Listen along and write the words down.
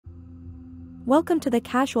Welcome to the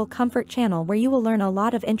Casual Comfort channel, where you will learn a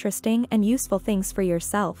lot of interesting and useful things for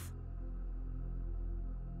yourself.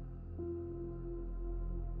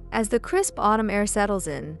 As the crisp autumn air settles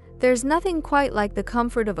in, there's nothing quite like the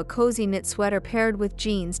comfort of a cozy knit sweater paired with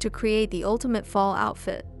jeans to create the ultimate fall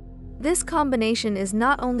outfit. This combination is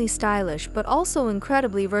not only stylish but also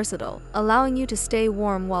incredibly versatile, allowing you to stay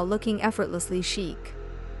warm while looking effortlessly chic.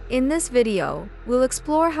 In this video, we'll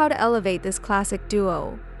explore how to elevate this classic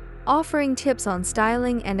duo, offering tips on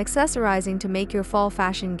styling and accessorizing to make your fall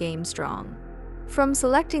fashion game strong. From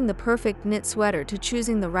selecting the perfect knit sweater to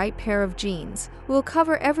choosing the right pair of jeans, we'll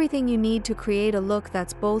cover everything you need to create a look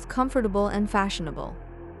that's both comfortable and fashionable.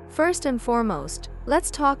 First and foremost,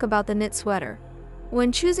 let's talk about the knit sweater.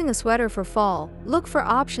 When choosing a sweater for fall, look for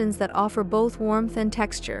options that offer both warmth and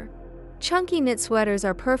texture. Chunky knit sweaters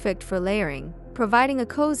are perfect for layering, providing a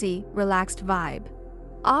cozy, relaxed vibe.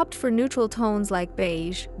 Opt for neutral tones like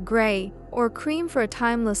beige, gray, or cream for a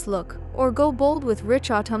timeless look, or go bold with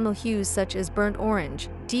rich autumnal hues such as burnt orange,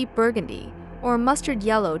 deep burgundy, or mustard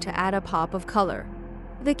yellow to add a pop of color.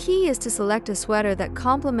 The key is to select a sweater that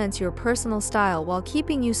complements your personal style while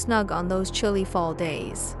keeping you snug on those chilly fall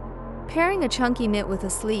days. Pairing a chunky knit with a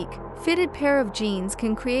sleek, fitted pair of jeans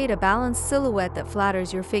can create a balanced silhouette that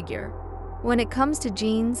flatters your figure. When it comes to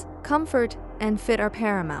jeans, comfort and fit are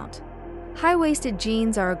paramount. High-waisted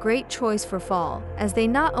jeans are a great choice for fall, as they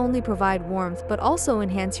not only provide warmth but also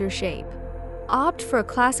enhance your shape. Opt for a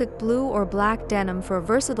classic blue or black denim for a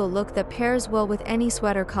versatile look that pairs well with any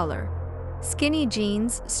sweater color. Skinny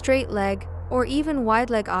jeans, straight leg, or even wide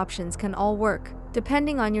leg options can all work,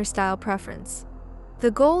 depending on your style preference.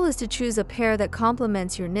 The goal is to choose a pair that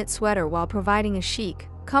complements your knit sweater while providing a chic,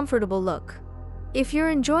 comfortable look. If you're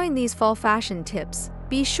enjoying these fall fashion tips,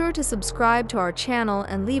 be sure to subscribe to our channel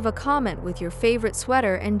and leave a comment with your favorite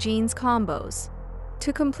sweater and jeans combos.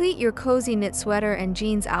 To complete your cozy knit sweater and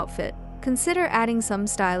jeans outfit, consider adding some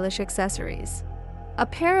stylish accessories. A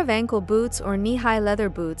pair of ankle boots or knee-high leather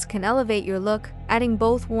boots can elevate your look, adding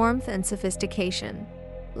both warmth and sophistication.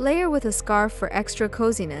 Layer with a scarf for extra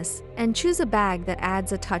coziness, and choose a bag that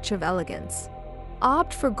adds a touch of elegance.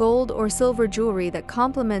 Opt for gold or silver jewelry that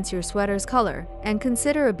complements your sweater's color, and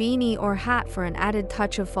consider a beanie or hat for an added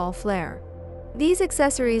touch of fall flair. These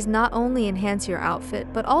accessories not only enhance your outfit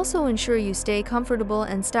but also ensure you stay comfortable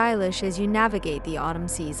and stylish as you navigate the autumn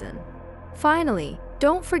season. Finally,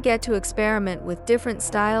 don't forget to experiment with different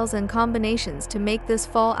styles and combinations to make this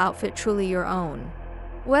fall outfit truly your own.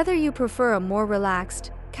 Whether you prefer a more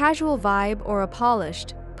relaxed, casual vibe or a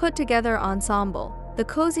polished, put-together ensemble, the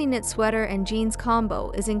cozy knit sweater and jeans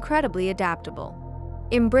combo is incredibly adaptable.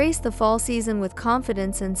 Embrace the fall season with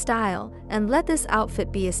confidence and style, and let this outfit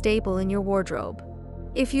be a staple in your wardrobe.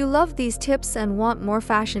 If you love these tips and want more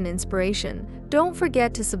fashion inspiration, don't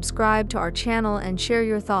forget to subscribe to our channel and share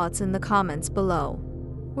your thoughts in the comments below.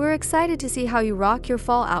 We're excited to see how you rock your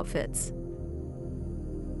fall outfits.